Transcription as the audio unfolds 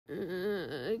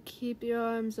Keep your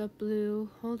arms up, Blue.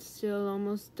 Hold still,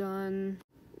 almost done.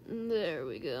 There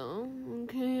we go.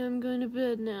 Okay, I'm going to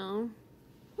bed now.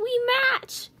 We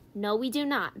match! No, we do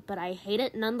not, but I hate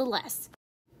it nonetheless.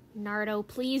 Nardo,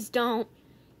 please don't.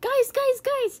 Guys!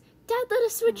 Dad let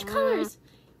us switch colors.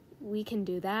 We can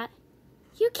do that.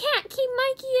 You can't keep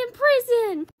Mikey in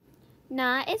prison!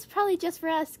 Nah, it's probably just for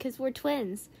us, because we're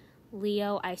twins.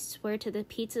 Leo, I swear to the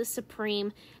Pizza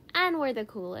Supreme, and we're the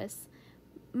coolest.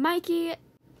 Mikey,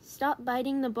 stop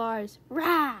biting the bars.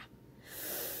 Rah!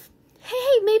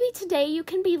 Hey, maybe today you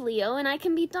can be Leo and I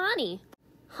can be Donnie.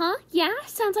 Huh? Yeah?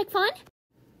 Sounds like fun?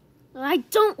 I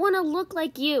don't want to look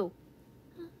like you.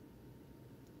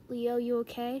 Leo, you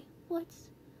okay? What's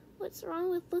wrong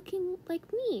with looking like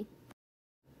me?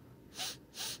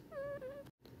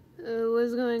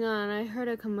 What's going on? I heard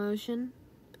a commotion.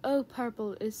 Oh,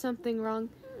 Purple, is something wrong?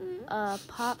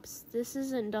 Pops, this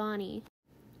isn't Donnie.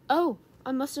 Oh,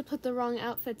 I must have put the wrong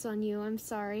outfits on you. I'm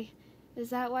sorry.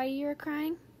 Is that why you were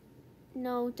crying?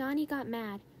 No, Donnie got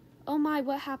mad. Oh my,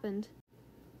 what happened?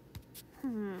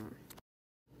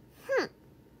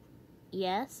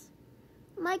 Yes?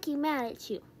 Mikey mad at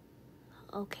you.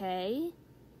 Okay.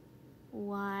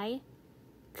 Why?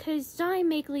 'Cause Donnie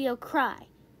make Leo cry.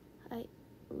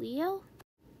 Leo?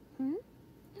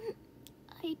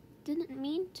 I didn't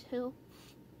mean to.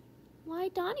 Why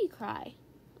Donnie cry?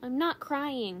 I'm not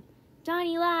crying.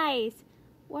 Donnie lies.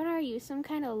 What are you, some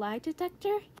kind of lie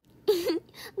detector?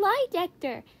 Lie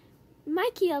detector.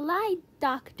 Mikey, a lie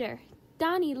doctor.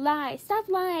 Donnie, lie. Stop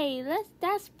lying.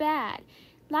 That's bad.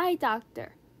 Lie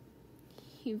doctor.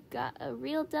 You've got a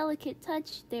real delicate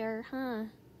touch there, huh?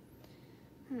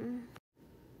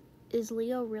 Is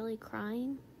Leo really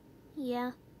crying?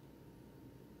 Yeah.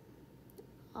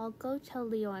 I'll go tell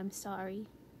Leo I'm sorry.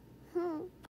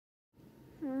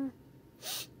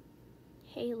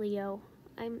 Hey, Leo.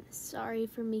 I'm sorry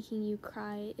for making you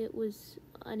cry. It was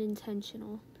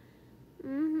unintentional.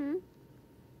 Do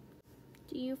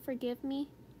you forgive me?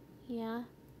 Yeah.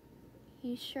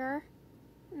 You sure?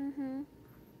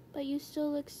 But you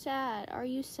still look sad. Are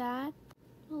you sad?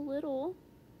 A little.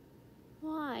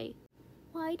 Why?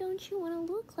 Why don't you want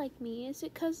to look like me? Is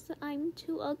it 'cause I'm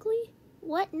too ugly?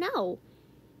 What? No.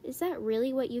 Is that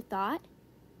really what you thought?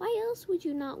 Why else would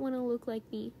you not want to look like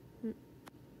me?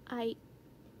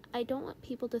 I don't want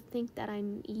people to think that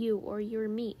I'm you or you're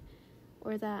me,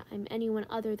 or that I'm anyone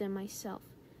other than myself.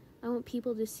 I want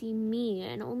people to see me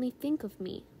and only think of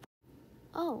me.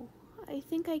 Oh, I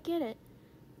think I get it.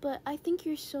 But I think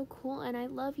you're so cool and I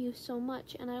love you so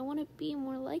much and I want to be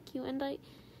more like you and I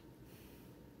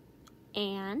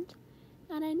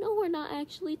know we're not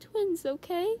actually twins,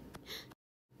 okay?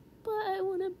 But I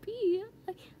want to be.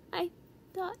 I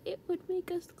thought it would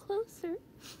make us closer.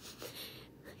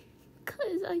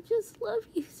 'Cause I just love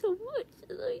you so much.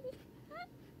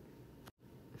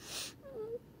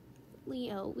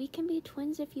 Leo, we can be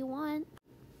twins if you want.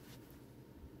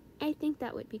 I think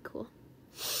that would be cool.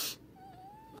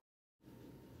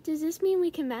 Does this mean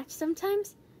we can match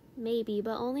sometimes? Maybe,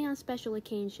 but only on special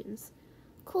occasions.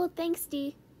 Cool, thanks,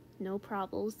 Dee. No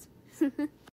problems.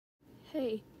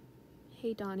 Hey,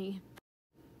 Donnie.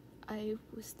 I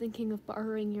was thinking of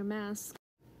borrowing your mask.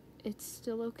 It's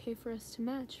still okay for us to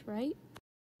match, right?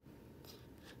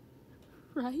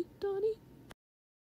 Right, Donnie?